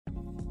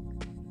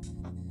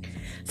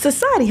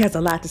Society has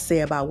a lot to say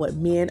about what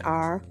men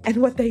are and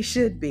what they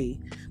should be.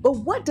 But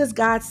what does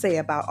God say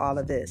about all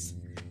of this?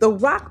 The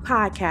Rock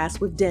Podcast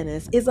with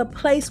Dennis is a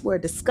place where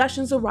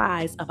discussions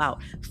arise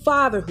about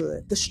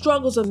fatherhood, the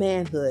struggles of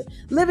manhood,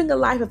 living a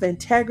life of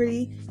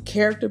integrity,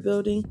 character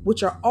building,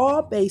 which are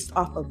all based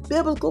off of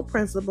biblical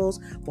principles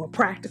for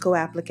practical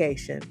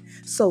application.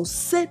 So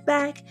sit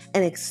back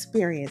and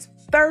experience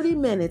 30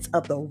 minutes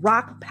of the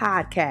Rock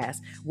Podcast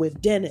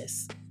with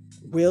Dennis.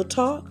 Real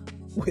talk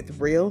with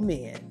real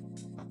men.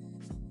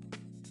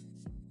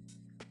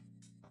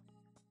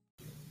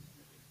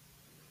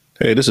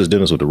 Hey, this is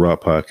Dennis with the Raw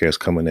Podcast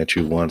coming at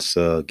you once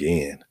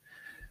again.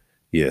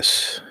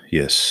 Yes.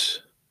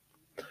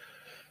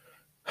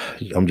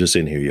 I'm just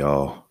in here,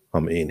 y'all.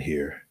 I'm in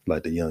here.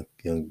 Like the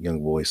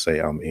young boys say,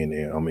 I'm in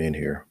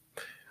here.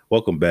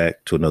 Welcome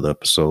back to another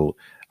episode.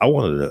 I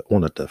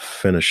wanted to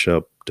finish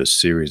up the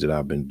series that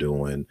I've been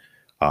doing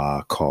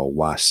called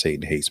Why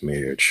Satan Hates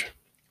Marriage.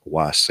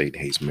 Why Satan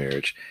Hates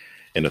Marriage.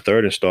 And the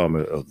third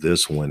installment of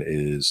this one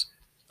is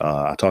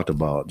I talked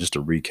about, just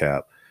to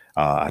recap,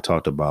 I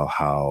talked about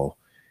how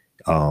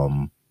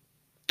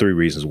three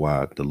reasons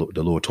why the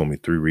Lord told me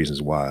 3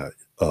 reasons why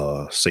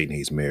Satan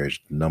hates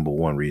marriage. Number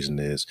one reason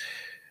is,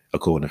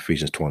 according to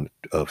Ephesians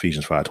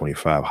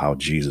 5:25, how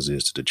Jesus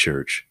is to the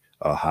church,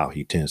 how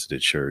he tends to the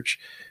church,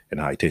 and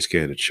how he takes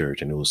care of the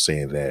church. And it was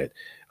saying that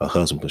a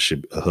husband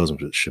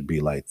should be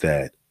like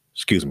that.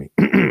 Excuse me,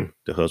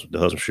 the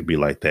husband should be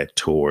like that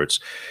towards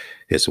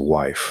his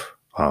wife.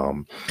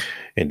 And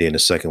then the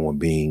second one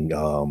being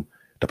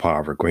the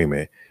power of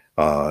agreement.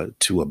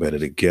 Two are better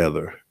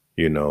together,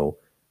 and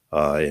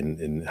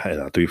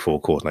our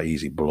threefold course, not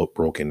easy,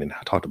 broken. And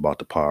I talked about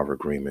the power of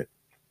agreement.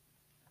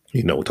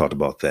 We talked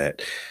about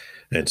that.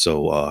 And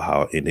so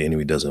how the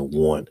enemy doesn't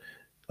want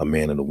a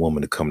man and a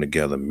woman to come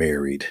together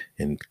married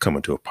and come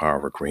into a power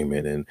of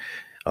agreement. And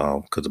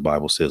because the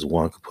Bible says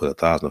one could put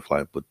 1,000 to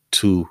flight, but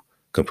two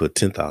can put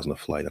 10,000 to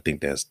flight. I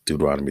think that's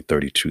Deuteronomy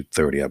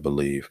 32:30, I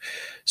believe.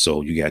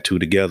 So you got two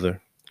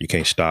together. You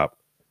can't stop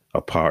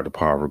the power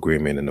of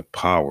agreement and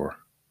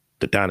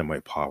the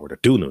dynamite power, the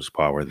dunamis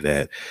power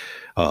that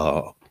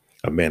a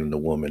man and a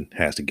woman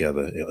has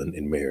together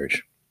in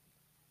marriage.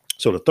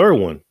 So the third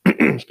one,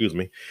 excuse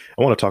me,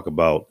 I want to talk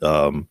about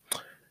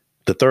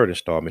the third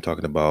installment,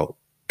 talking about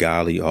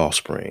godly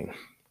offspring.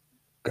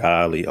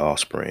 Godly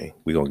offspring.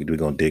 We're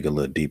gonna dig a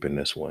little deep in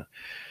this one.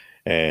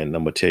 And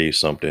I'm gonna tell you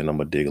something. I'm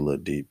gonna dig a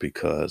little deep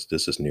because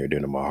this is near and dear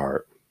to my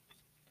heart.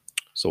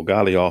 So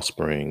godly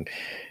offspring,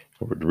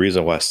 the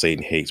reason why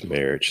Satan hates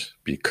marriage,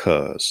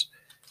 because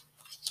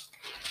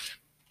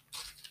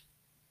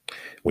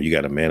when you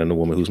got a man and a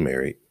woman who's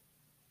married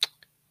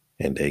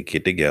and they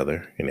get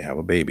together and they have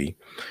a baby,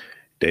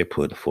 they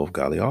put forth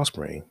godly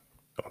offspring.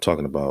 I'm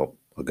talking about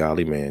a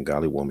godly man,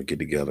 godly woman get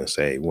together and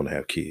say, we want to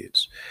have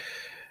kids.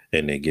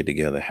 And they get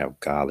together and have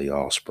godly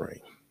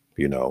offspring,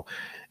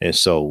 And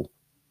so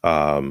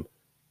the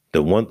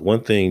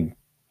one thing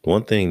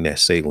that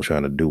Satan was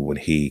trying to do when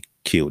he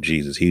killed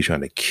Jesus, he was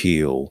trying to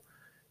kill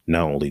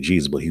not only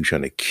Jesus, but he was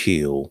trying to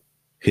kill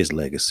his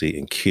legacy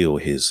and kill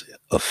his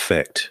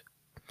effect.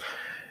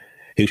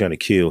 He was trying to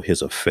kill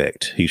his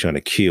effect. He's trying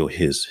to kill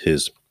his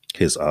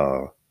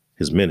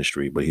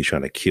ministry, but he's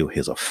trying to kill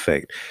his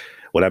effect.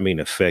 What I mean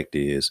effect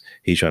is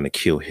he's trying to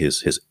kill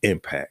his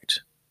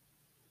impact.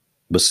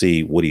 But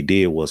see, what he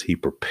did was he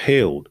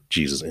propelled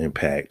Jesus'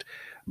 impact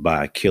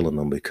by killing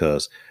him,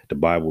 because the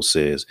Bible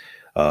says,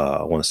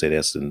 I want to say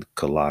that's in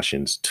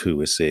Colossians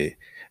 2. It said,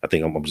 I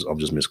think I'm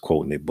just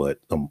misquoting it, but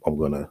I'm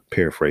going to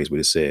paraphrase. But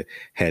it said,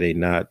 had they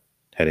not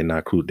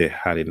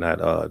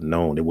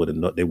known, they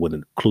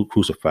wouldn't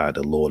crucify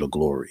the Lord of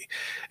glory.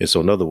 And so,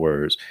 in other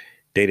words,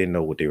 they didn't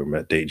know what they were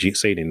meant.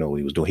 Satan didn't know what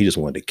he was doing. He just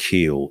wanted to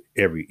kill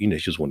he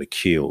just wanted to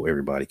kill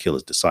everybody, kill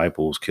his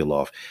disciples, kill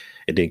off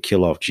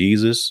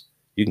Jesus.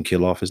 You can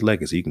kill off his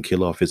legacy. You can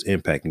kill off his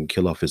impact. You can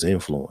kill off his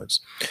influence.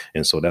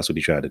 And so that's what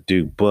he tried to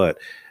do. But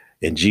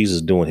in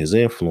Jesus doing his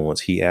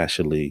influence, he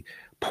actually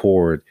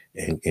poured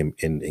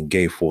and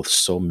gave forth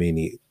so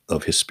many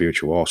of his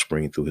spiritual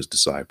offspring through his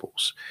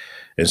disciples.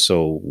 And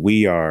so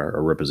we are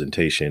a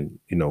representation,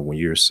 when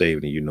you're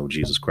saved and you know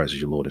Jesus Christ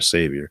is your Lord and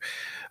Savior.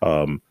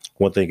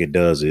 One thing it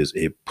does is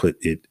it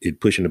puts you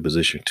in a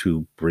position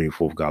to bring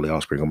forth godly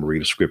offspring. I'm gonna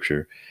read a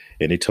scripture.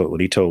 And when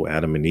he told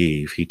Adam and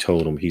Eve, he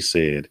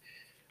said,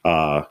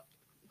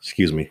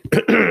 excuse me.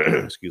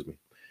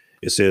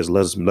 It says,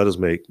 let us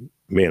make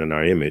man in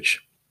our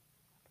image,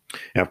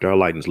 after our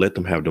likeness. Let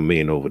them have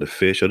dominion over the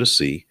fish of the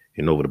sea,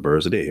 and over the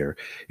birds of the air,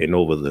 and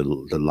over the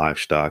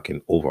livestock,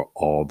 and over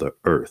all the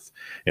earth,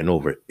 and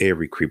over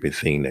every creeping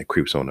thing that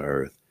creeps on the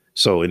earth.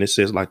 So, and it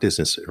says like this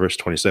in verse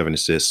 27, it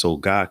says, so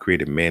God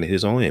created man in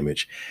his own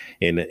image.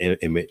 In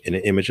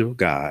the image of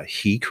God,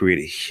 he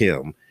created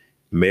him,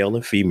 male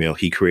and female.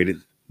 He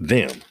created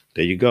them.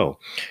 There you go.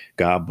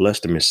 God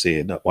blessed them and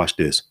said, watch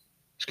this.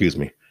 Excuse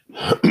me.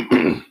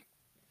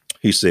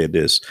 He said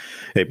this.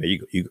 Hey, man,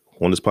 you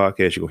on this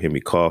podcast, you're going to hear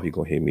me cough. You're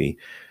going to hear me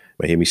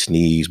might hear me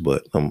sneeze,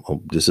 but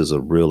this is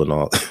a real and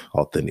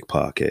authentic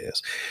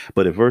podcast.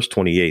 But in verse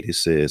 28, it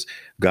says,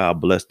 God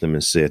blessed them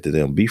and said to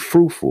them, be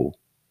fruitful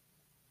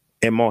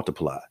and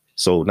multiply.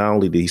 So not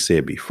only did he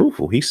say be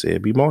fruitful, he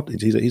said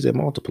he said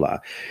multiply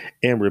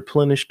and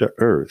replenish the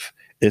earth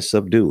and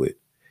subdue it.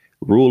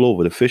 Rule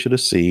over the fish of the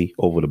sea,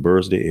 over the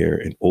birds of the air,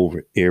 and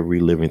over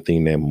every living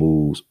thing that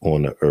moves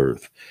on the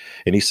earth.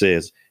 And he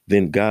says,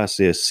 then God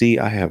says, see,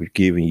 I have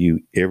given you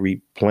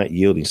every plant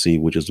yielding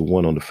seed, which is the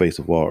one on the face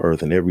of all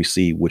earth, and every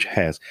seed which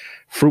has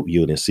fruit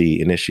yielding seed,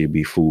 and that should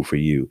be food for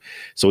you.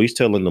 So he's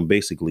telling them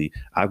basically,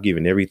 I've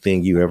given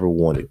everything you ever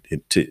wanted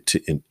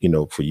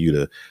for you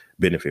to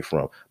benefit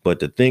from. But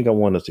the thing I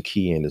want us to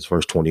key in is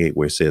verse 28,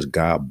 where it says,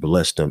 God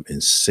blessed them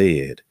and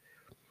said.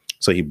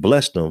 So he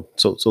blessed them.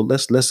 So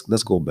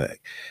let's go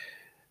back.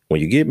 When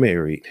you get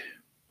married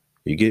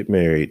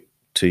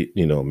to,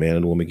 man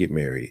and woman get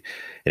married,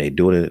 and they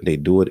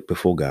do it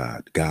before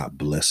God. God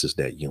blesses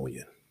that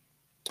union.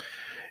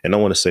 And I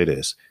want to say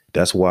this.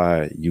 That's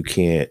why you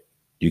can't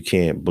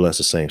bless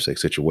a same-sex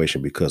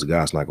situation, because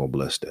God's not going to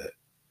bless that.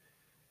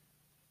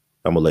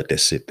 I'm going to let that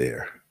sit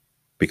there,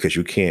 because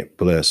you can't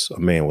bless a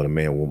man with a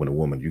man, woman with a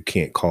woman. You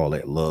can't call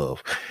that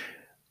love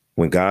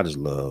when God is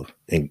love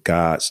and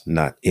God's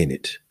not in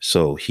it.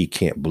 So he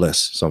can't bless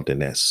something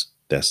that's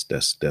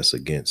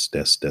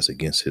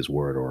against his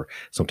word, or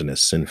something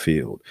that's sin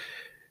filled.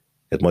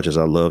 As much as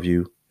I love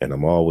you, and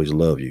I'm always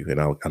love you, and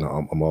I'm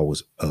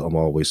always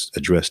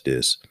address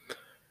this.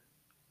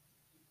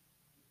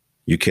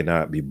 You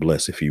cannot be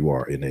blessed if you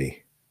are in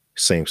a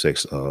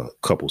same-sex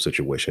couple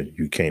situation.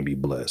 You can't be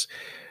blessed.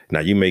 Now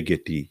you may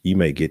get the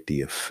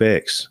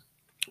effects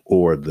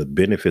or the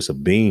benefits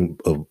of being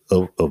blessed,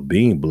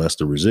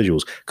 the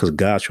residuals, because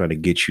God's trying to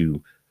get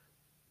you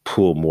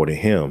pulled more to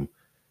him,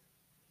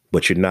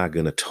 but you're not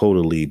going to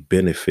totally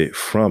benefit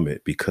from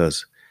it,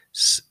 because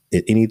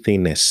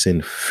anything that's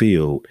sin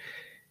filled,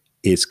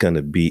 it's going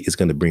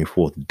to bring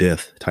forth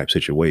death type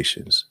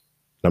situations.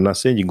 I'm not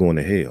saying you're going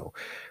to hell,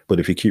 but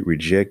if you keep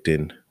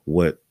rejecting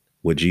what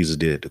Jesus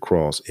did at the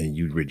cross, and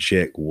you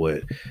reject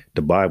what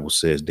the Bible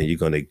says, then you're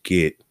going to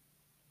get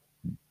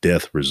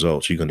death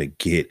results. You're going to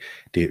get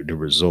the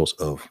results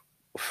of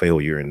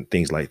failure and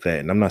things like that.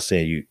 And I'm not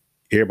saying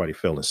everybody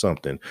fell in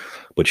something,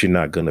 but you're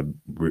not going to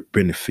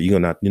benefit.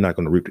 You're not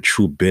going to reap the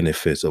true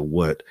benefits of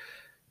what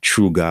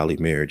true godly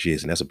marriage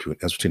is. And that's between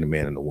the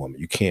man and the woman.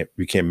 You can't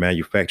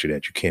manufacture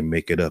that. You can't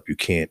make it up. You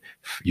can't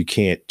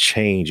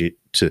change it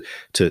to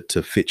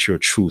fit your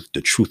truth.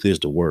 The truth is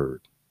the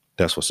word.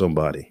 That's for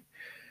somebody.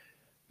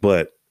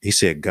 But he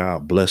said,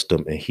 God blessed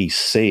them, and he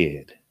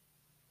said,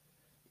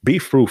 be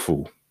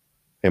fruitful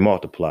and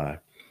multiply,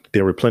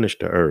 then replenish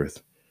the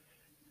earth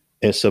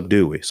and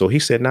subdue it. So he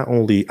said, I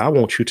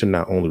want you to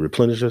not only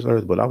replenish this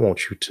earth, but I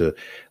want you to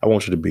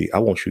be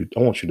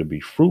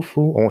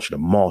fruitful. I want you to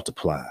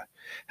multiply,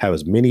 have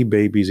as many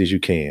babies as you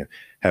can,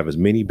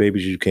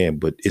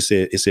 but it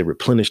said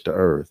replenish the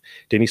earth.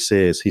 Then he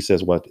said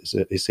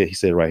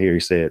right here, he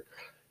said,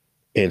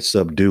 and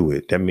subdue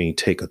it. That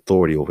means take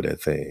authority over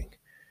that thing.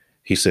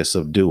 He said,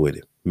 subdue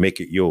it, make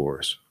it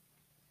yours.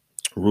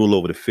 Rule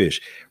over the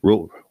fish,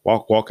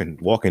 walk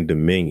in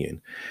dominion,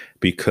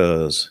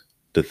 because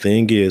the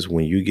thing is,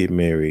 when you get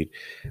married,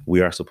 we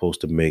are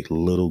supposed to make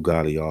little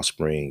godly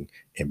offspring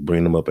and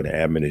bring them up in the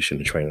admonition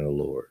and training of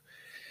the Lord.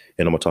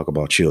 And I'm going to talk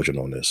about children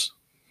on this.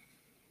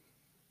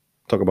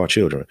 Talk about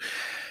children.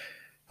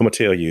 I'm going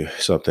to tell you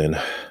something.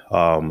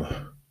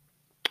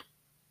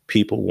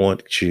 People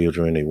want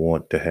children. They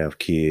want to have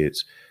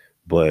kids,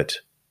 but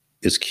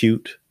it's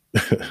cute.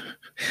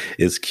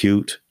 It's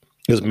cute.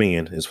 As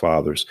men, as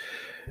fathers,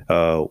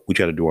 we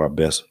try to do our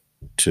best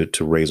to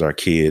raise our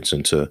kids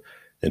and to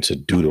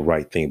do the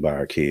right thing by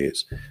our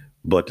kids.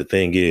 But the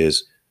thing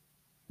is,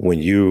 when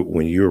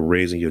you're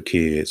raising your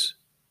kids,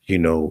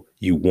 you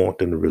want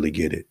them to really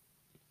get it.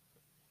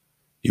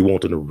 You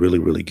want them to really,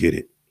 really get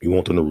it. You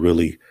want them to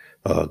really,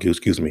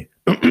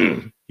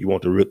 you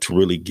want them to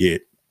really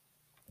get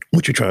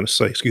what you're trying to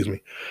say. Excuse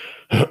me.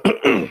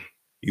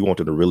 You want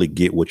them to really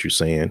get what you're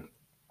saying,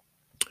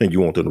 and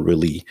you want them to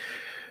really,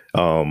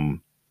 what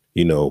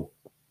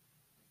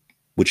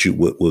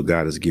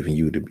God has given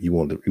you. You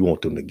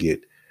want them to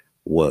get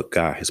what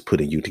God has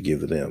put in you to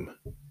give them.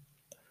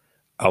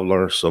 I've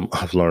learned so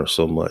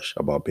much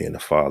about being a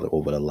father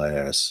over the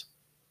last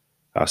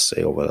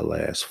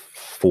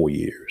 4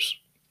 years.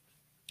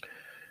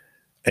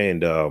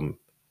 And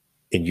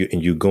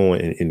you go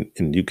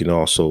and you can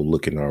also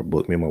look in our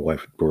book. Me and my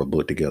wife wrote a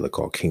book together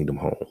called Kingdom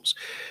Homes,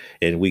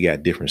 and we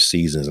got different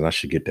seasons. And I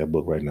should get that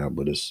book right now,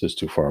 but it's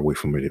too far away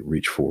for me to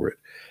reach for it.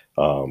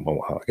 I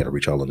got to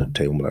reach all on the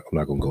table. I'm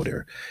not going to go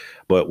there.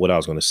 But what I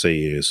was going to say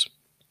is,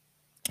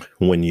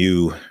 when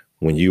you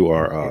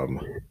are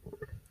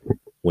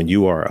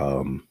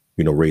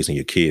raising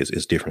your kids,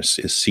 it's different.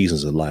 It's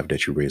seasons of life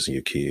that you're raising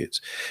your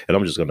kids. And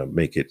I'm just going to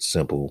make it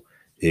simple.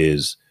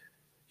 Is,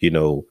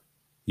 you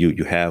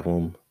have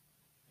them,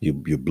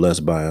 you're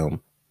blessed by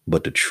them,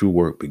 but the true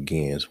work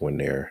begins when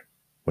they're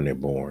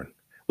born.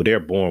 Well, they're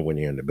born when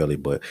you're in the belly,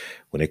 but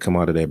when they come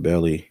out of that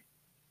belly,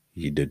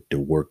 the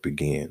work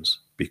begins,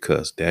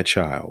 because that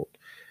child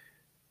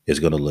is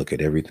going to look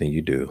at everything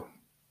you do.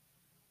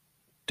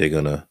 They're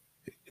gonna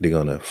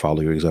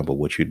follow your example,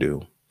 what you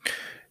do.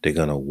 They're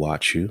gonna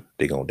watch you.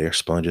 They're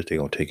sponges. They're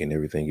gonna take in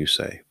everything you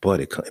say. But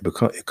it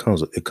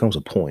comes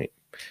a point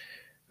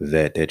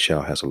that that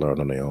child has to learn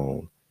on their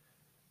own.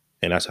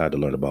 And that's how I had to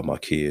learn about my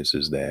kids,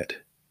 is that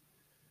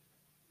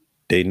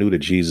they knew the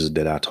Jesus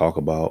that I talk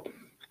about.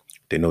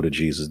 They know the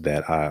Jesus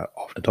that I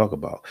often talk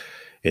about,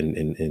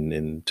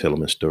 and tell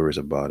them in stories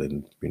about it.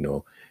 And,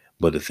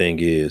 but the thing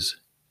is,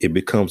 it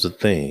becomes a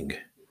thing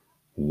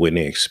when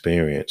they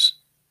experience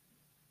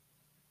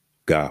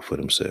God for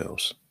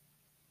themselves.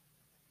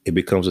 It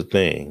becomes a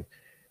thing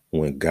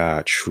when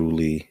God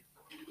truly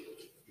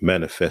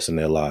manifests in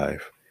their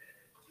life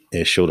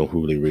and show them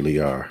who they really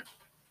are.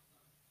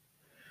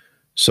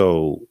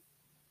 So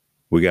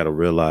we got to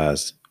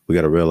realize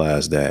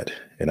that,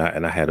 and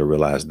I had to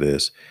realize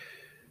this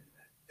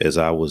as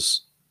I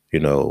was,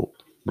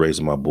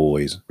 raising my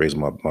boys, raising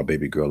my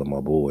baby girl and my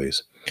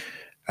boys.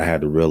 I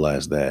had to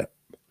realize that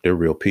they're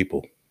real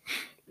people.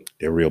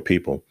 They're real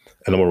people.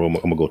 And I'm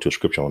gonna go to a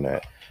scripture on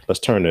that. Let's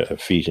turn to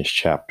Ephesians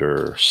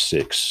chapter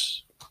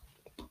 6.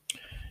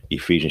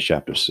 Ephesians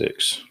chapter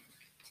 6.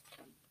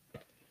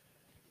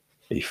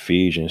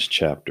 Ephesians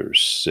chapter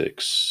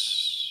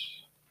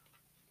 6.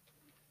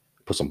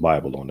 Put some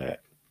Bible on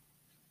that.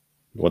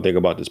 One thing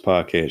about this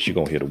podcast, you're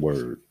going to hear the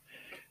word.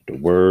 The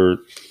word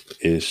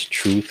is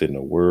truth, and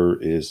the word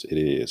is it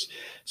is.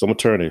 So I'm going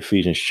to turn to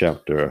Ephesians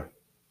chapter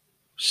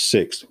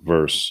 6,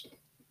 verse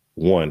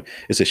 1.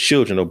 It says,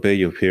 children, obey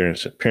your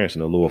parents in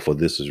the Lord, for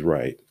this is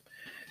right.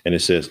 And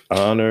it says,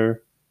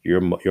 honor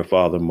your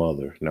father and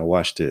mother. Now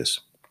watch this.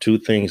 Two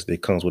things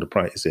that comes with a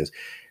promise. It says,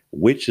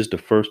 which is the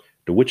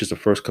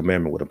first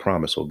commandment with a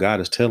promise. So God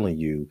is telling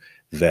you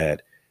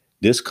that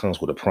this comes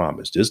with a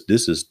promise. This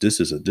is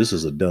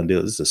a done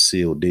deal. This is a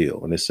sealed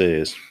deal. And it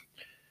says,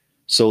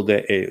 so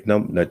that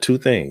now two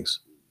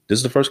things. This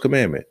is the first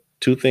commandment.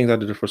 Two things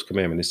out of the first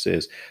commandment. It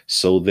says,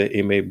 so that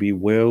it may be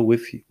well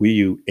with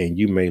you and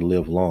you may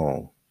live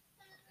long.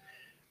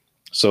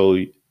 So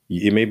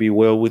it may be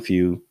well with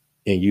you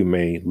and you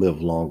may live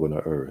long on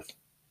the earth.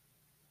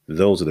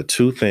 Those are the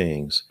two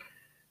things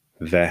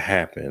that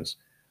happens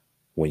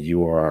when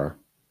you are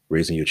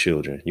raising your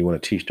children. You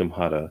want to teach them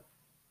how to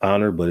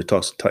honor, but it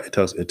tells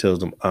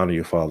them honor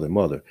your father and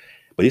mother.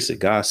 But he said,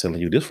 God's telling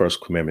you this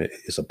first commandment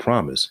is a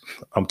promise.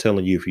 I'm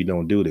telling you, if you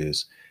don't do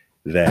this,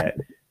 that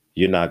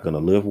you're not going to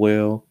live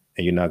well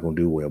and you're not going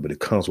to do well, but it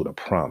comes with a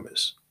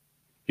promise.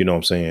 You know what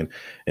I'm saying?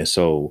 And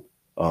so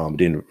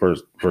then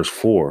verse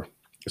 4,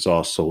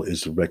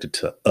 is directed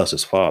to us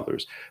as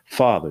fathers.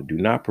 Father, do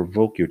not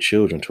provoke your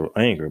children to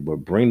anger, but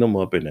bring them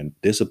up in a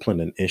discipline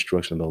and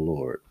instruction of the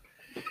Lord.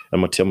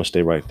 I'm gonna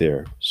stay right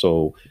there.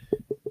 So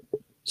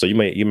you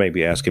may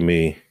be asking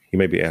me,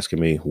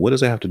 what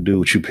does that have to do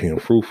with you being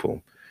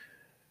fruitful?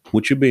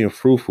 With you being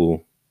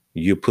fruitful,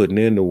 you're putting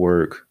in the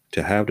work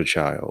to have the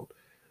child,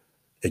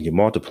 and you're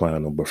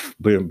multiplying them.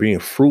 But being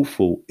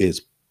fruitful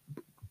is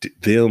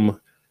them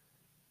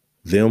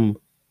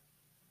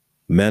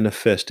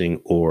manifesting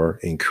or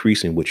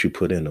increasing what you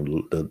put in them.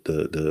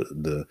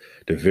 The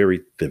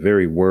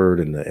very word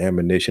and the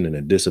admonition and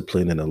the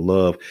discipline and the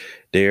love,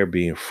 they're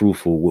being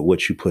fruitful with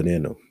what you put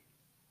in them.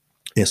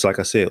 And so, like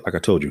I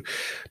told you,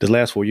 the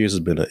last 4 years has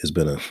been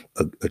a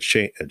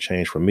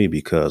change for me,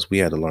 because we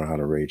had to learn how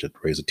to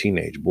raise a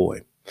teenage boy,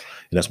 and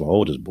that's my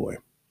oldest boy.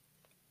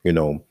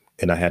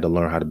 And I had to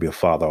learn how to be a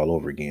father all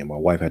over again. My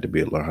wife had to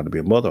learn how to be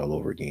a mother all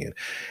over again,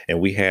 and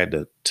we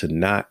had to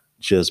not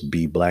just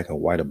be black and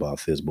white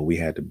about this, but we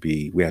had to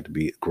be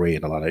gray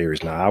in a lot of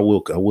areas. Now, I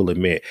will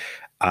admit,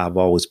 I've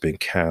always been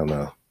kind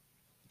of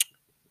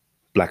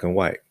black and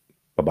white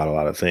about a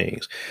lot of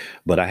things,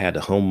 but I had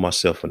to humble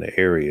myself in the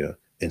area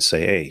and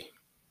say, hey,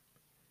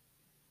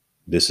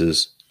 this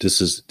is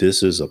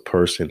a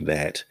person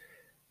that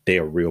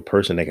they're a real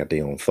person. They got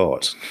their own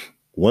thoughts.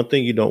 One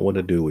thing you don't want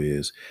to do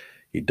is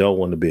you don't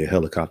want to be a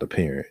helicopter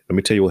parent. Let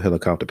me tell you what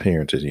helicopter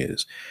parenting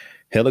is.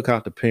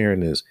 Helicopter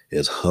parent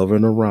is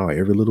hovering around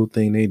every little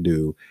thing they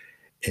do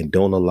and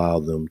don't allow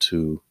them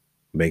to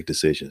make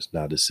decisions.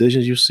 Now,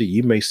 decisions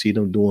you may see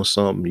them doing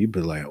something, you be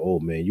like, oh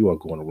man, you are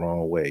going the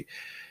wrong way.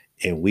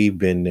 And we've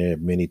been there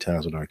many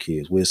times with our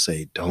kids. We'll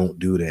say, don't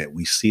do that.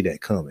 We see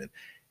that coming.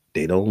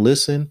 They don't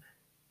listen.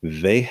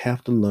 They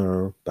have to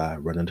learn by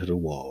running to the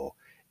wall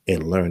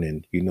and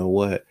learning, you know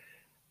what?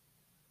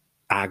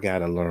 I got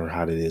to learn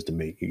how it is to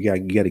make,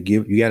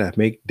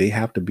 they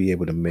have to be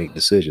able to make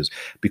decisions.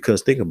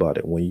 Because think about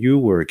it. When you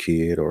were a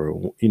kid, or,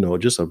 when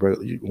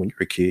you're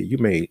a kid, you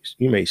made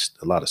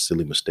a lot of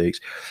silly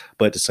mistakes.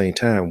 But at the same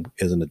time,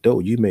 as an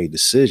adult, you made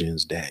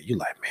decisions that you're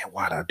like, man,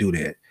 why did I do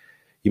that?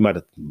 You might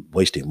have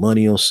wasted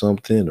money on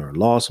something, or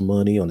lost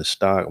money on the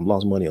stock, or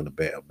lost money on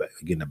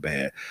getting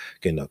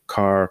a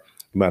car.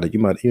 You might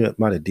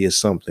have did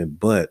something,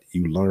 but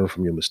you learn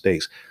from your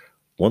mistakes.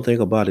 One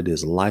thing about it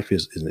is life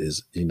is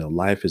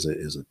life is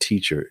a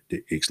teacher.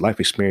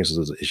 Life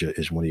experiences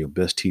is one of your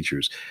best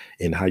teachers,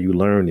 and how you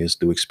learn is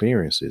through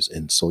experiences.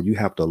 And so you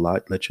have to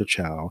let your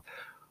child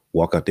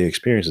walk out their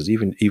experiences.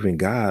 Even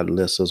God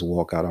lets us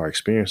walk out our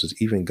experiences.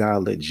 Even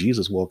God let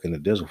Jesus walk in the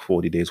desert for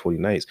 40 days, 40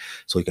 nights,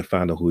 so he can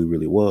find out who he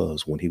really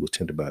was when he was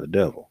tempted by the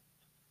devil.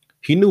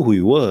 He knew who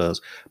he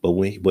was, but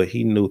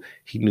he knew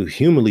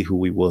humanly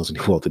who he was, and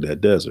he walked through that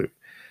desert.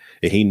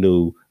 And he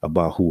knew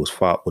about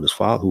what his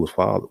father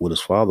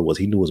was.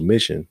 He knew his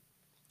mission.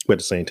 But at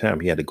the same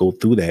time, he had to go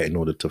through that in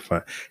order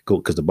to go,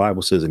 because the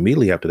Bible says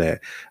immediately after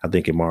that, I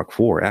think in Mark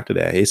 4, after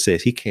that, it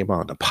says he came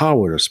out in the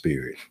power of the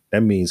Spirit.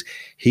 That means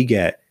he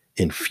got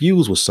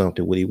infused with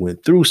something when he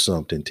went through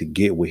something to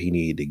get what he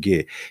needed to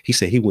get. He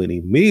said he went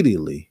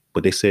immediately,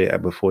 but they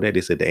said before that,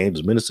 they said the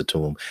angels ministered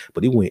to him,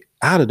 but he went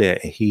out of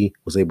that and he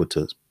was able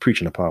to preach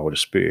in the power of the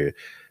Spirit.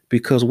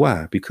 Because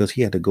why? Because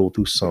he had to go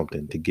through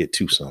something to get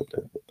to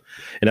something.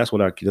 And that's what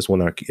our kids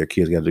got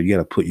to do.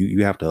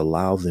 You have to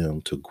allow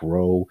them to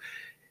grow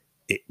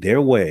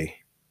their way,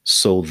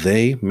 so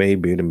they may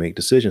be able to make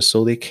decisions,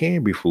 so they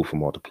can be fruitful,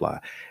 multiply.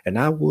 And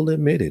I will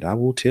admit it. I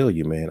will tell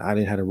you, man, I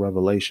didn't have a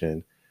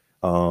revelation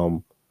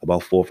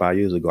about 4 or 5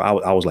 years ago.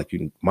 I was like,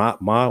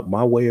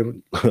 my way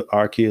of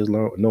our kids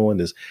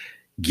knowing is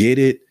get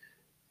it,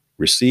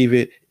 receive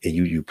it, and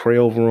you pray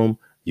over them.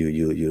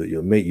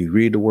 You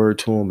read the word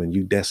to them,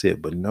 and that's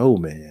it. But no,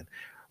 man,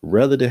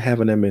 rather than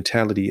having that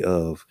mentality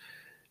of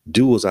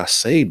do as I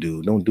say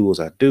do, don't do as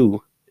I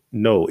do.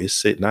 No,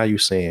 now you're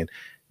saying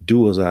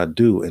do as I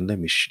do, and let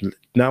me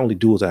not only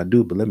do as I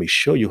do, but let me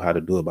show you how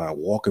to do it by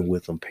walking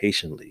with them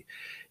patiently.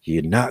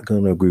 You're not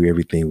going to agree with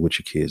everything what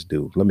your kids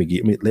do.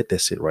 Let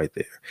that sit right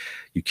there.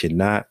 You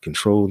cannot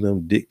control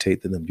them,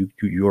 dictate to them.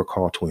 You are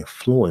called to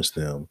influence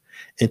them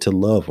and to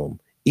love them.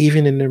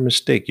 Even in their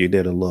mistake, you're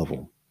there to love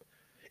them.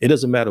 It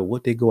doesn't matter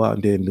what they go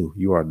out there and do.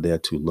 You are there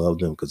to love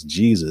them, because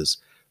Jesus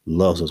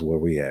loves us where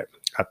we at.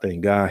 I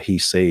thank God he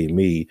saved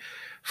me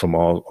from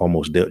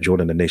almost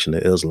joining the Nation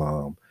of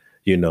Islam,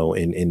 and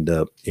joining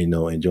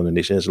the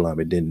Nation of Islam,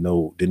 and didn't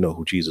know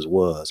who Jesus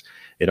was.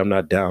 And I'm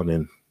not down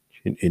in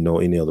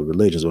any other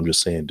religions. I'm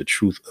just saying the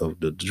truth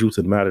of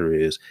the matter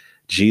is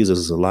Jesus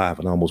is alive,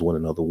 and I almost went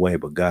another way,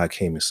 but God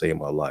came and saved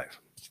my life.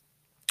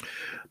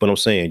 But I'm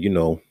saying,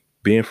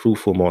 being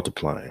fruitful,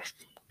 multiplying.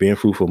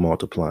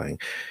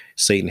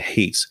 Satan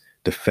hates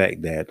the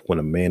fact that when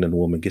a man and a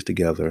woman gets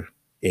together,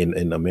 and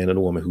a man and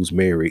a woman who's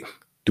married,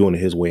 doing it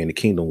his way, in the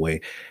kingdom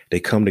way, they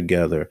come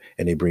together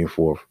and they bring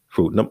forth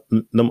fruit. I'm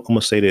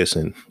gonna say this,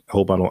 and I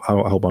hope I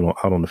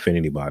don't offend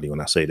anybody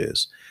when I say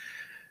this.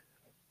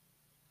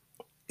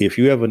 If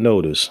you ever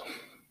notice,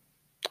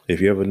 it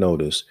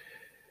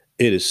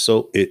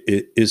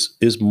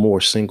is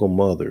more single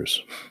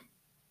mothers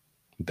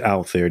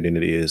out there than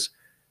it is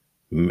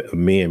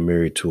men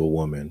married to a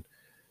woman.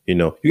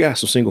 You got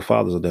some single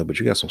fathers out there, but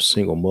you got some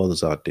single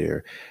mothers out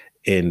there,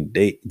 and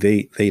they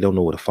don't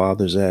know where the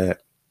father's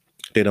at.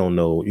 They don't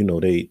know,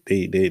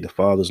 the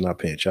father's not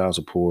paying child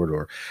support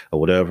or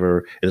whatever.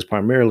 And it's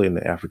primarily in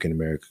the African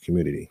American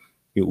community.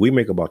 We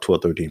make about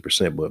 12,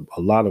 13%, but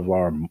a lot of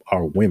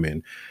our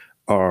women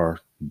are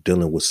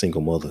dealing with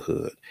single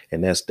motherhood,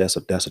 and that's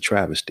a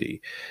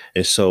travesty.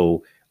 And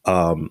so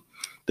the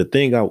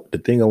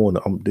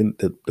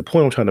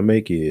point I'm trying to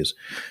make is,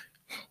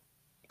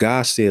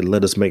 God said,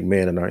 let us make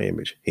man in our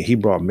image. And he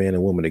brought man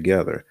and woman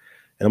together.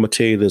 And I'm going to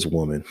tell you this,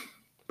 woman,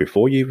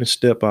 before you even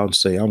step out and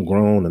say, I'm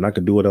grown and I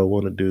can do what I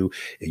want to do,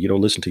 and you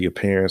don't listen to your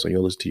parents or you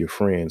don't listen to your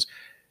friends,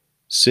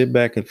 sit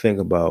back and think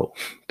about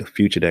the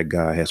future that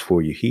God has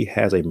for you. He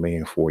has a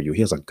man for you.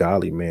 He has a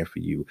godly man for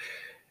you,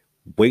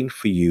 waiting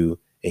for you.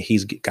 And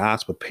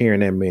God's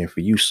preparing that man for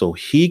you so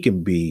he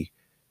can be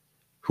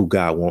who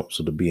God wants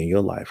to be in your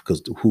life.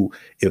 Because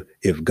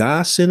if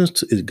God sends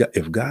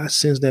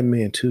that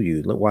man to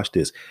you, watch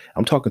this.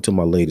 I'm talking to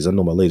my ladies. I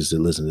know my ladies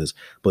that listen to this,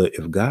 but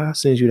if God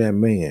sends you that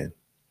man,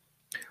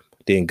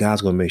 then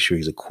God's going to make sure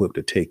he's equipped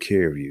to take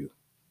care of you.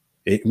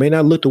 It may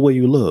not look the way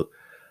you look,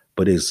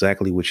 but it's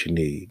exactly what you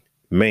need.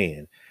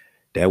 Man,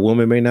 that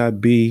woman may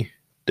not be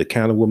the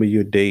kind of woman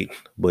you date,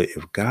 but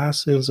if God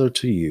sends her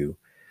to you,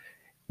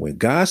 when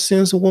God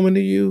sends a woman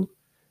to you,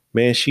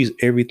 man, she's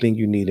everything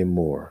you need and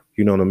more.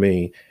 You know what I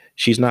mean?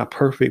 She's not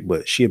perfect,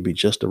 but she'll be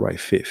just the right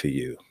fit for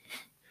you.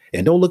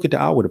 And don't look at the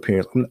outward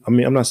appearance. I'm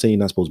not saying you're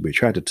not supposed to be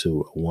attracted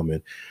to a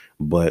woman,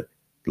 but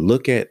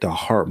look at the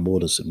heart more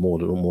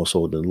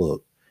so than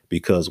look.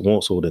 Because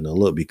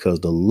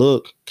the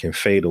look can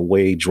fade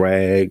away,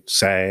 drag,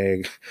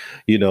 sag.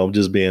 I'm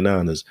just being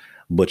honest.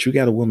 But you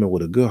got a woman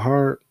with a good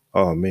heart.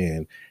 Oh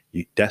man,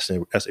 that's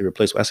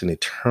irreplaceable. That's an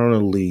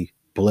eternally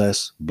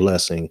blessed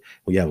blessing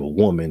when you have a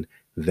woman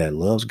that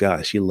loves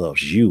God. She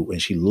loves you,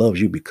 and she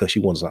loves you because she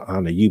wants to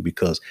honor you,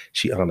 because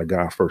she honored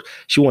God first.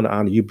 She wants to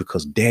honor you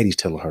because daddy's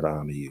telling her to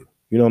honor you.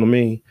 You know what I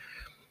mean?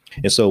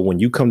 And so when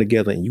you come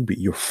together and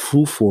you're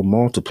fruitful,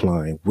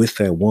 multiplying with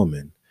that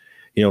woman,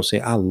 you know what I'm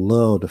saying? I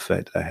love the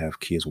fact that I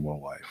have kids with my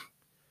wife.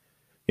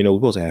 You know, we're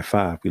supposed to have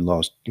 5. We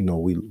lost, you know,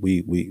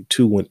 we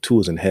 2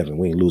 was in heaven.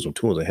 We ain't lose them.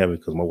 2 was in heaven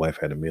because my wife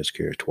had a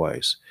miscarriage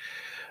twice.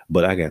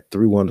 But I got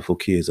 3 wonderful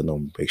kids that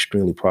I'm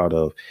extremely proud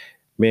of.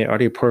 Man, are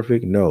they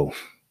perfect? No.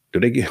 Do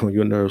they get on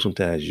your nerves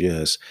sometimes?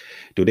 Yes.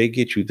 Do they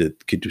get you to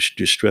get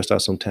you stressed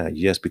out sometimes?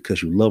 Yes,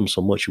 because you love them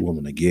so much, you want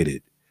them to get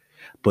it.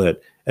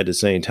 But at the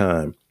same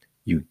time,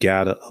 you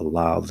gotta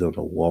allow them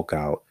to walk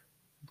out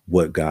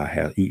what God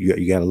has.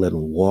 You gotta let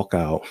them walk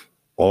out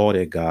all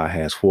that God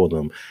has for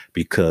them,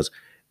 because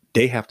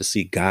they have to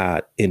see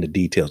God in the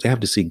details. They have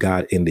to see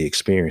God in the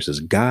experiences.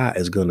 God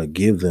is gonna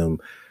give them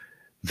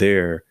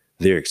their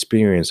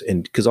experience.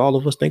 And because all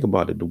of us think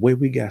about it, the way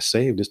we got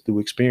saved is through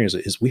experience.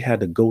 Is we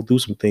had to go through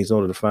some things in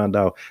order to find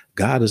out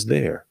God is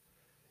there.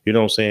 You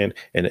know what I'm saying?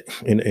 And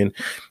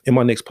in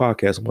my next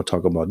podcast, I'm gonna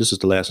talk about, this is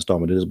the last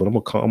installment of this, but I'm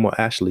gonna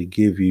actually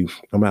give you,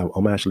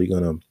 I'm actually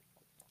gonna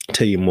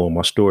tell you more of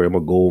my story. I'm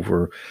gonna go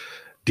over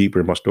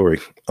deeper in my story.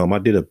 I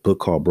did a book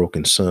called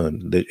Broken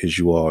Son, that, as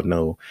you all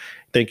know.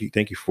 Thank you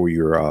for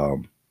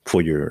your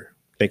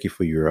thank you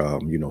for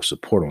your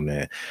support on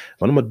that.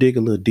 But I'm gonna dig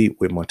a little deep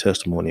with my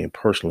testimony and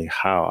personally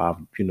how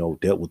I've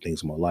dealt with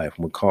things in my life.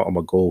 I'm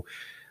gonna go.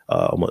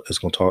 It's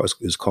gonna talk.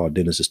 It's called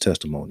Dennis's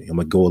testimony. I'm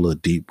gonna go a little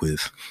deep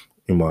with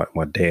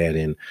my dad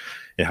and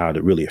how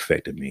it really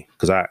affected me,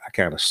 because I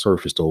kind of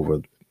surfaced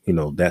over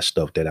that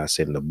stuff that I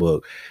said in the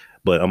book,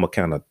 but I'm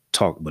gonna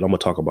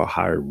talk about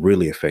how it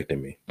really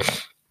affected me.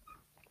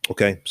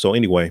 Okay, so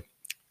anyway,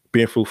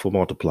 being fruitful,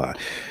 multiply.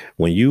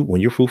 When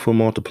you're fruitful,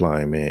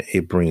 multiplying, man,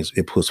 it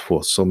puts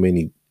forth so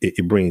many.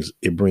 It brings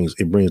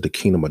the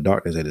kingdom of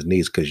darkness at its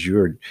knees, because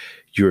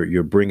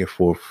you're bringing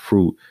forth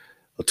fruit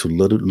to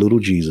little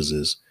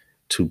Jesuses,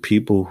 to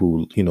people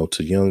who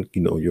to young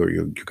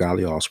your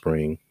godly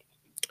offspring.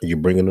 You're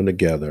bringing them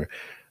together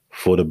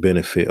for the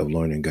benefit of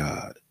learning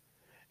God.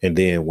 And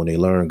then when they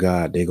learn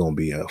God, they're going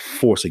to be a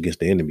force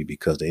against the enemy,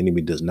 because the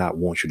enemy does not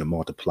want you to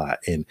multiply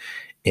and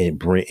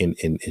bring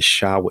and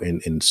shower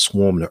and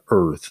swarm the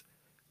earth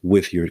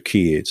with your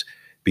kids,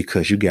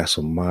 because you got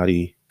some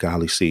mighty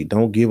godly seed.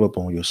 Don't give up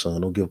on your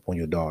son. Don't give up on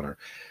your daughter.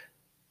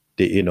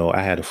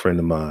 I had a friend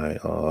of mine.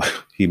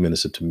 He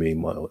ministered to me.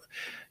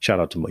 Shout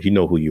out to my, you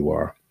know who you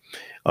are.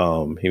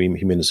 He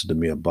ministered to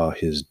me about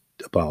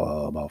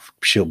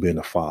she'll being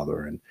a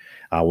father, and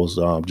I was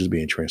just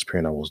being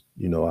transparent. I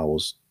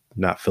was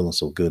not feeling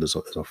so good as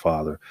a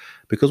father,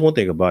 because one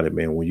thing about it,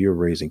 man, when you're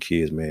raising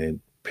kids,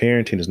 man,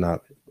 parenting is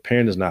not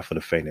for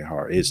the faint of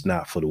heart. It's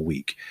not for the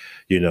weak,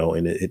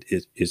 and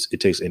it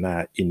takes. And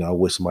I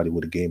wish somebody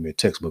would have gave me a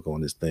textbook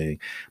on this thing.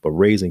 But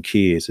raising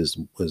kids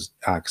was,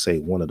 I could say,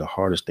 one of the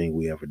hardest things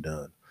we ever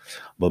done.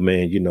 But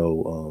man,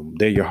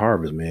 they're your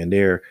harvest, man.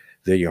 They're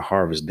your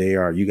harvest.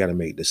 You got to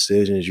make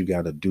decisions. You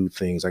got to do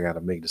things. I got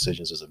to make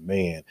decisions as a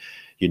man,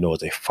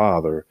 as a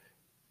father.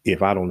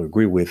 If I don't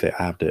agree with it,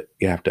 I have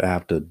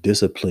to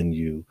discipline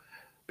you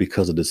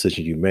because of the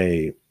decision you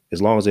made.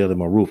 As long as they're under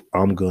my roof,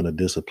 I'm going to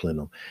discipline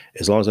them.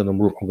 As long as they're under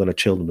my roof, I'm going to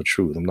tell them the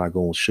truth. I'm not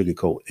going to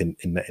sugarcoat. And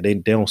they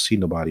don't see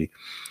nobody.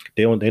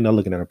 They're not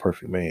looking at a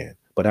perfect man,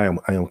 but I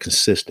am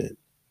consistent,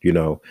 and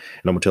I'm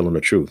going to tell them the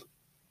truth.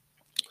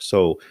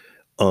 So,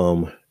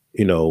 one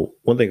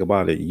thing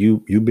about it,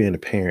 you being a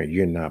parent,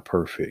 you're not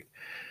perfect.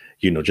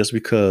 Just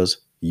because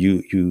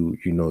your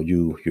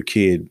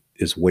kid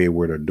is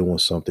wayward or doing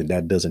something,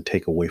 that doesn't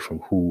take away from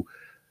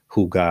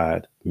who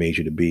God made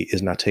you to be.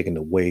 It's not taken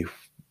away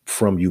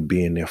from you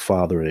being their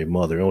father or their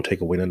mother. It don't take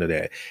away none of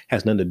that. It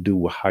has nothing to do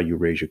with how you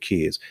raise your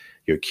kids.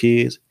 Your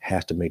kids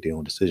have to make their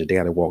own decision. They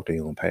got to walk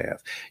their own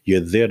path.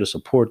 You're there to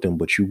support them,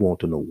 but you want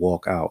them to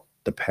walk out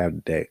the path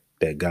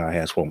that God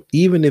has for them,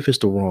 even if it's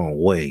the wrong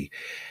way.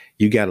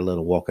 You got to let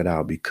them walk it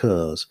out,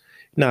 because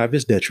now if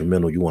it's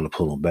detrimental, you want to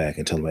pull them back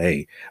and tell them,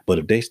 hey, but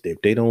if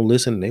they don't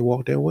listen and they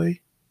walk their way,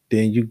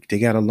 then they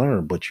got to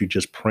learn. But you're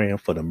just praying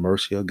for the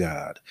mercy of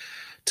God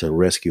to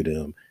rescue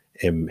them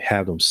and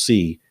have them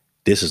see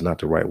this is not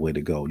the right way to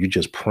go. You're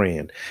just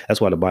praying. That's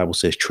why the Bible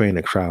says, train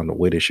the child in the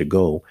way they should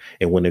go,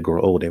 and when they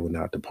grow old, they will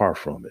not depart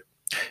from it.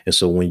 And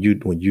so when they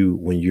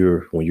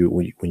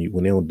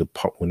don't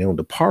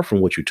depart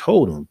from what you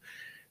told them,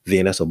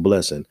 then that's a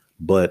blessing.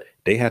 But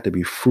they have to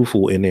be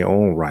fruitful in their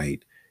own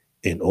right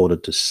in order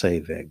to say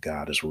that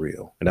God is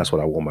real. And that's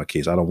what I want my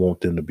kids. I don't want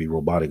them to be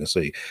robotic and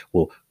say,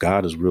 well,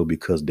 God is real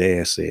because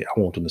Dad said. I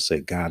want them to say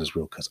God is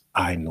real because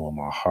I know in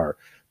my heart,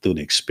 through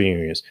the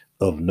experience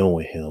of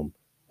knowing him,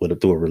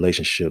 through a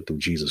relationship through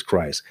Jesus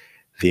Christ,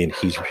 then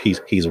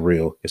he's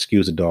real.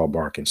 Excuse the dog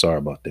barking. Sorry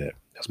about that.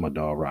 That's my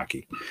dog,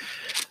 Rocky.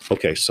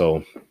 Okay,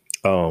 so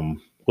I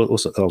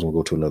was gonna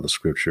go to another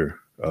scripture.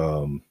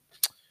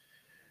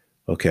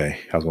 Okay,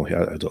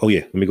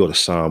 let me go to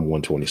Psalm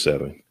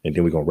 127, and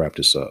then we're going to wrap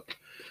this up.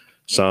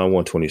 Psalm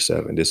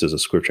 127. This is a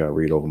scripture I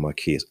read over my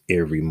kids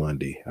every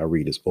Monday. I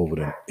read this over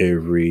them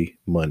every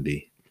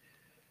Monday.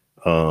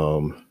 I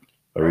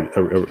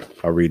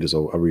read this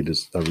over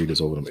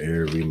them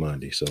every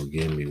Monday. So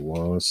give me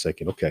 1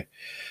 second. Okay.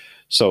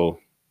 So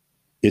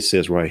it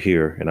says right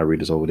here, and I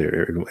read this over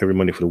there every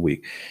Monday for the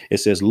week. It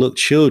says, look,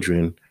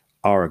 children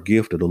are a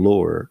gift of the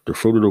Lord. The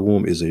fruit of the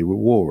womb is a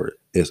reward.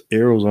 As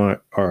arrows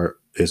are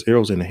as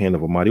arrows in the hand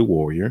of a mighty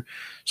warrior,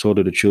 so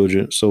are the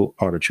children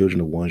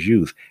of one's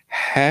youth.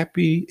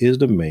 Happy is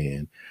the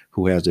man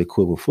who has the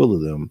quiver full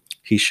of them.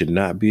 He should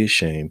not be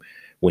ashamed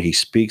when he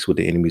speaks with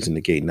the enemies in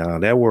the gate. Now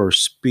that word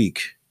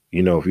speak,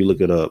 if you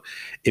look it up,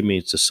 it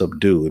means to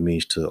subdue. It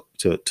means to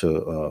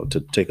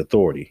take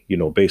authority,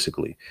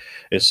 basically.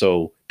 And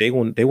so they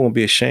won't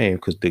be ashamed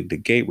because the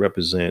gate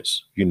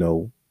represents,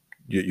 your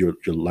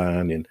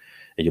line and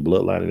your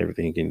bloodline and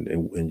everything,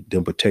 and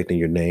them protecting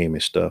your name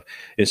and stuff.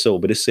 And so,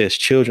 but it says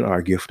children are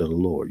a gift of the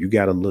Lord. You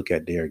got to look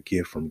at their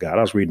gift from God.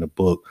 I was reading a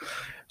book.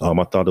 I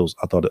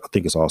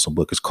think it's an awesome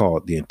book. It's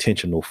called The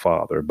Intentional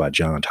Father by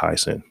John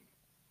Tyson.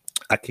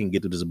 I can't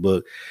get through this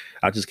book.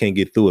 I just can't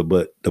get through it.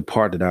 But the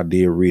part that I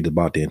did read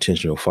about the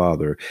intentional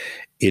father,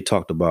 it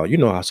talked about,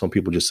 how some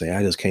people just say,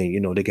 I just can't,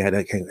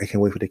 I can't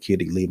wait for the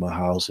kid to leave my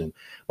house and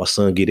my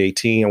son get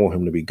 18. I want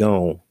him to be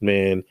gone,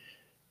 man.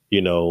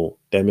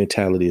 That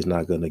mentality is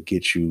not going to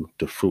get you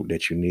the fruit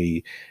that you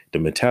need. The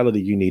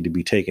mentality you need to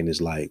be taking is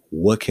like,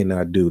 what can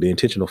I do? The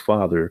intentional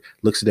father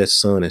looks at that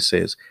son and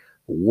says,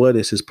 what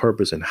is his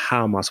purpose and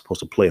how am I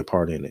supposed to play a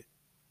part in it?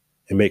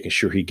 And making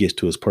sure he gets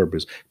to his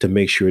purpose, to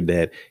make sure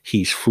that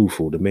he's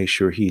fruitful, to make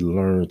sure he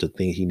learns the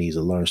things he needs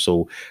to learn.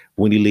 So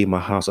when he leave my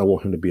house, I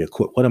want him to be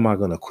equipped. What am I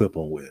going to equip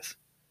him with?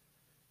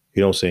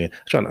 You know what I'm saying?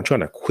 I'm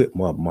trying to equip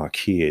my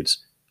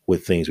kids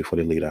with things before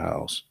they leave the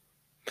house,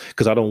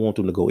 because I don't want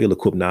them to go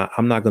ill-equipped. Now,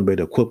 I'm not going to be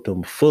able to equip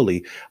them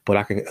fully, but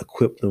I can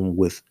equip them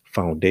with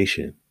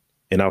foundation.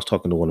 And I was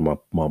talking to one of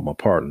my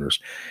partners,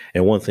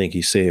 and one thing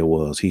he said,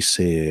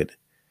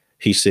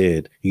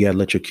 you got to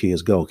let your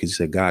kids go, because he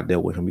said God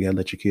dealt with him. You got to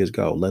let your kids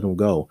go. Let them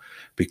go,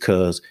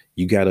 because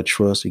you got to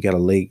trust. You got to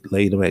lay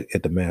them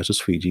at the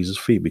master's feet, Jesus'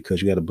 feet, because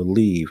you got to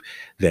believe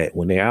that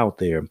when they're out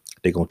there,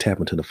 they're going to tap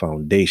into the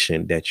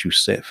foundation that you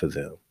set for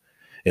them.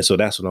 And so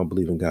that's what I'm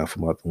believing God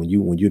for. When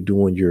you're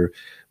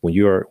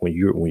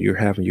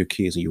having your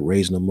kids and you're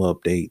raising them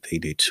up, they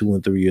 2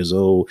 and 3 years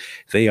old.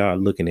 They are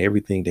looking at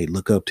everything. They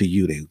look up to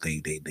you. They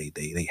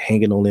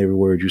hanging on every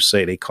word you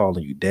say. They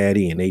calling you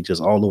daddy, and they just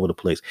all over the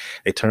place.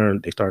 They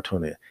start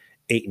turning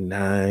 8 and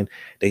 9.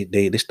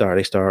 They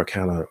start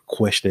kind of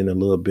questioning a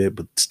little bit,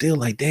 but still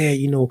like, Dad,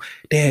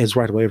 Dad's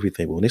right about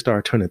everything. But when they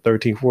start turning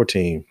 13,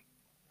 14,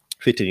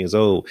 15 years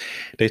old,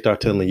 they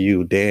start telling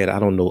you, Dad, I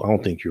don't know. I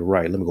don't think you're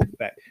right. Let me go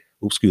back.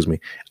 Oops, excuse me.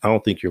 I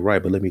don't think you're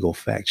right, but let me go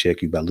fact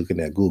check you by looking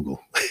at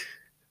Google.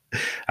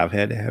 I've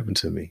had that happen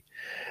to me.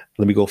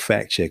 Let me go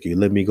fact check you.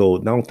 Let me go.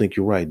 I don't think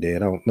you're right,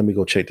 Dad. Let me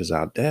go check this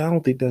out. Dad, I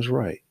don't think that's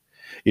right.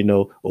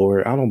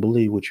 Or I don't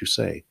believe what you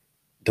say.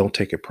 Don't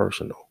take it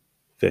personal.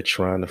 They're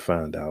trying to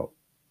find out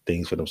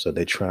things for themselves.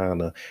 They're trying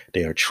to,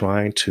 they're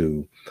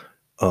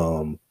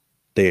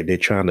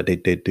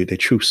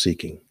truth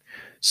seeking.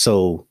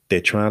 So they're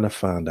trying to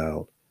find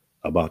out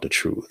about the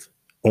truth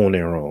on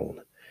their own.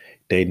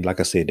 Like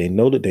I said, they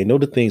know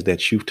the things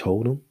that you've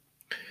told them,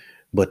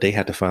 but they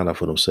have to find out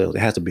for themselves. It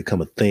has to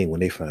become a thing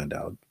when they find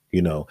out,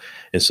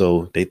 And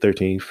so they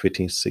 13,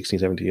 15, 16,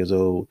 17 years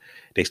old,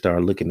 they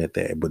start looking at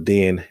that. But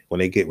then when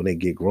they get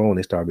grown,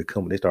 they start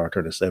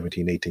turning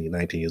 17, 18,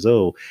 19 years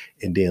old,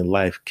 and then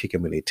life kick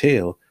them in their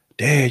tail.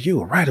 Dad, you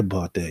were right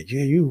about that.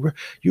 Yeah, you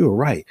were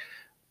right.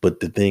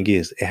 But the thing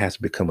is, it has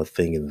to become a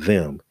thing in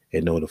them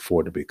in order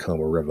for it to become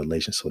a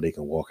revelation, so they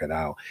can walk it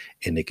out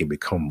and they can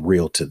become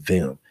real to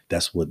them.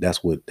 That's why it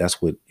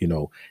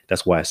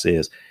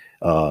says,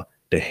 the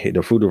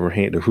fruit of her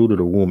hand, the fruit of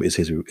the womb is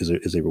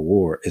a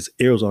reward. As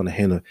arrows are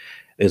in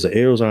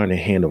the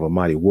hand of a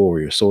mighty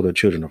warrior, so the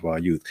children of our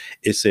youth.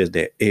 It says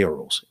that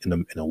arrows in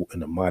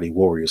a mighty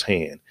warrior's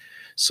hand.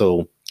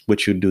 So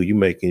what you do,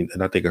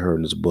 and I think I heard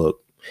in this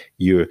book,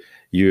 heard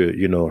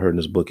in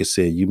this book, it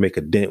said you make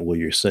a dent where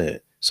you're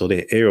sent. So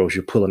they're arrows,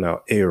 you're pulling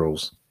out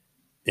arrows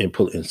and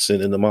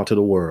sending them out to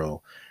the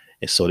world.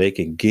 And so they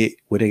can get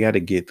where they got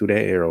to get through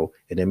that arrow,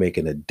 and they're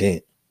making a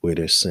dent where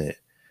they're sent.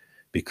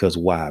 Because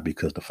why?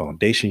 Because the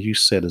foundation you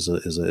set as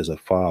a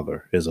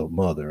father, as a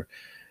mother,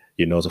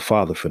 as a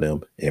father for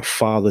them. And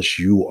fathers,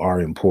 you are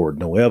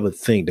important. Don't ever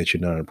think that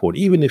you're not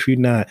important. Even if you're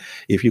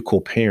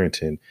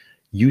co-parenting,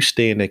 you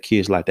stay in that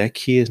kid's life. That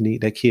kid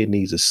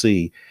needs to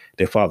see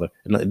their father.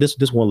 And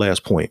this one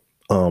last point.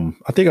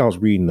 I think I was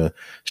reading a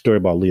story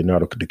about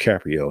Leonardo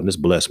DiCaprio, and this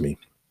blessed me.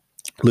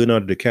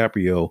 Leonardo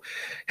DiCaprio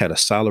had a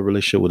solid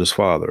relationship with his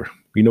father.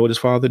 You know what his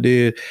father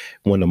did?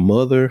 When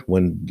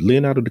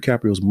Leonardo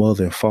DiCaprio's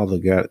mother and father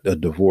got a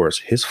divorce,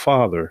 his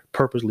father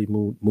purposely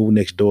moved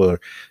next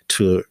door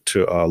to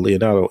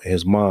Leonardo and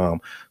his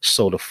mom,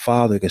 so the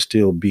father can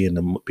still be in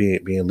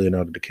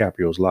Leonardo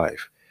DiCaprio's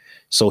life,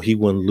 so he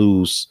wouldn't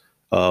lose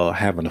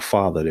having a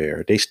father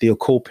there. They still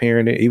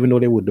co-parented, even though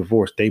they were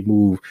divorced. They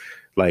moved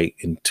like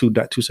in two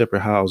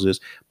separate houses,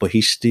 but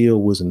he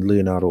still was in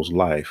Leonardo's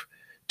life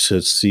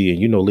to see.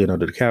 And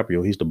Leonardo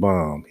DiCaprio, he's the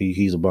bomb.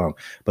 He's a bomb.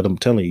 But I'm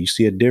telling you, you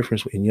see a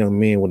difference in young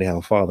men when they have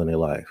a father in their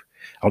life.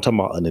 I'm talking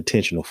about an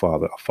intentional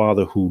father, a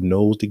father who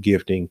knows the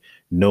gifting,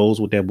 knows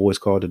what that boy's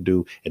called to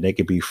do, and they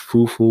can be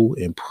fruitful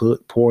and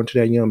pour into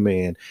that young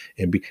man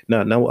and be.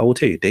 Now, I will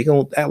tell you, they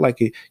gonna act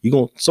like it.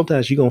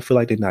 Sometimes you're gonna feel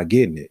like they're not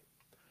getting it,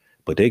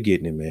 but they're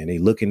getting it, man. They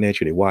looking at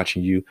you, they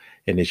watching you,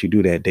 and as you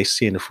do that, they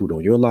seeing the fruit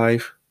on your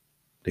life.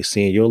 They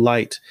seeing your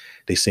light.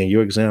 They seeing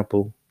your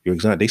example.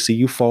 They see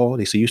you fall.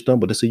 They see you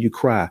stumble. They see you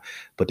cry,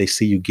 but they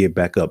see you get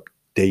back up.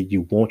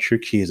 You want your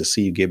kids to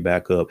see you get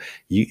back up.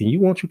 You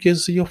want your kids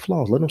to see your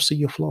flaws. Let them see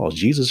your flaws.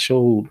 Jesus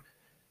showed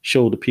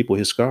the people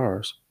his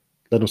scars.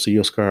 Let them see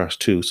your scars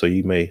too. So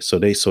they may see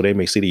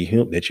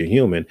that you're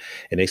human,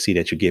 and they see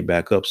that you get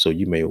back up. So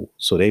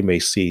they may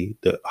see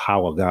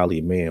how a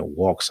godly man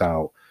walks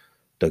out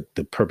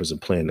the purpose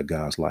and plan of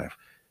God's life.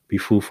 Be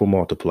fruitful,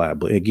 multiply.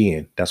 But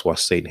again, that's why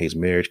Satan hates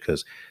marriage,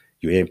 because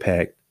you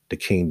impact the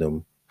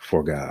kingdom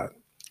for God.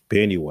 But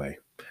anyway,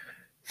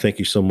 thank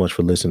you so much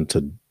for listening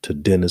to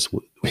Dennis,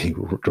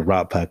 the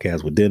Rock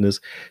Podcast with Dennis.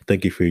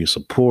 Thank you for your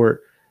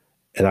support.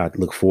 And I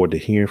look forward to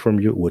hearing from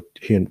you,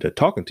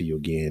 talking to you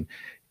again,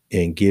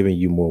 and giving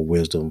you more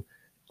wisdom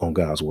on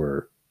God's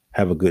word.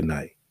 Have a good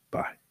night.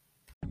 Bye.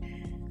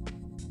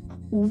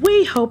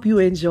 We hope you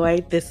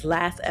enjoyed this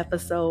last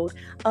episode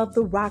of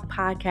the Rock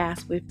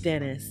Podcast with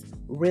Dennis.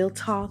 Real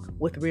talk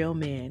with real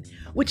men.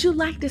 Would you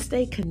like to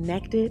stay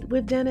connected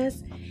with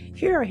Dennis?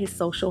 Here are his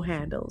social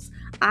handles.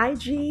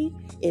 IG,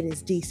 it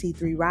is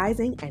DC3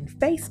 Rising, and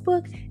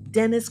Facebook,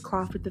 Dennis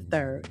Crawford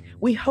III.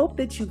 We hope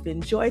that you've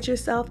enjoyed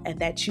yourself and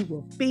that you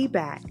will be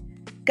back.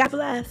 God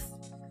bless.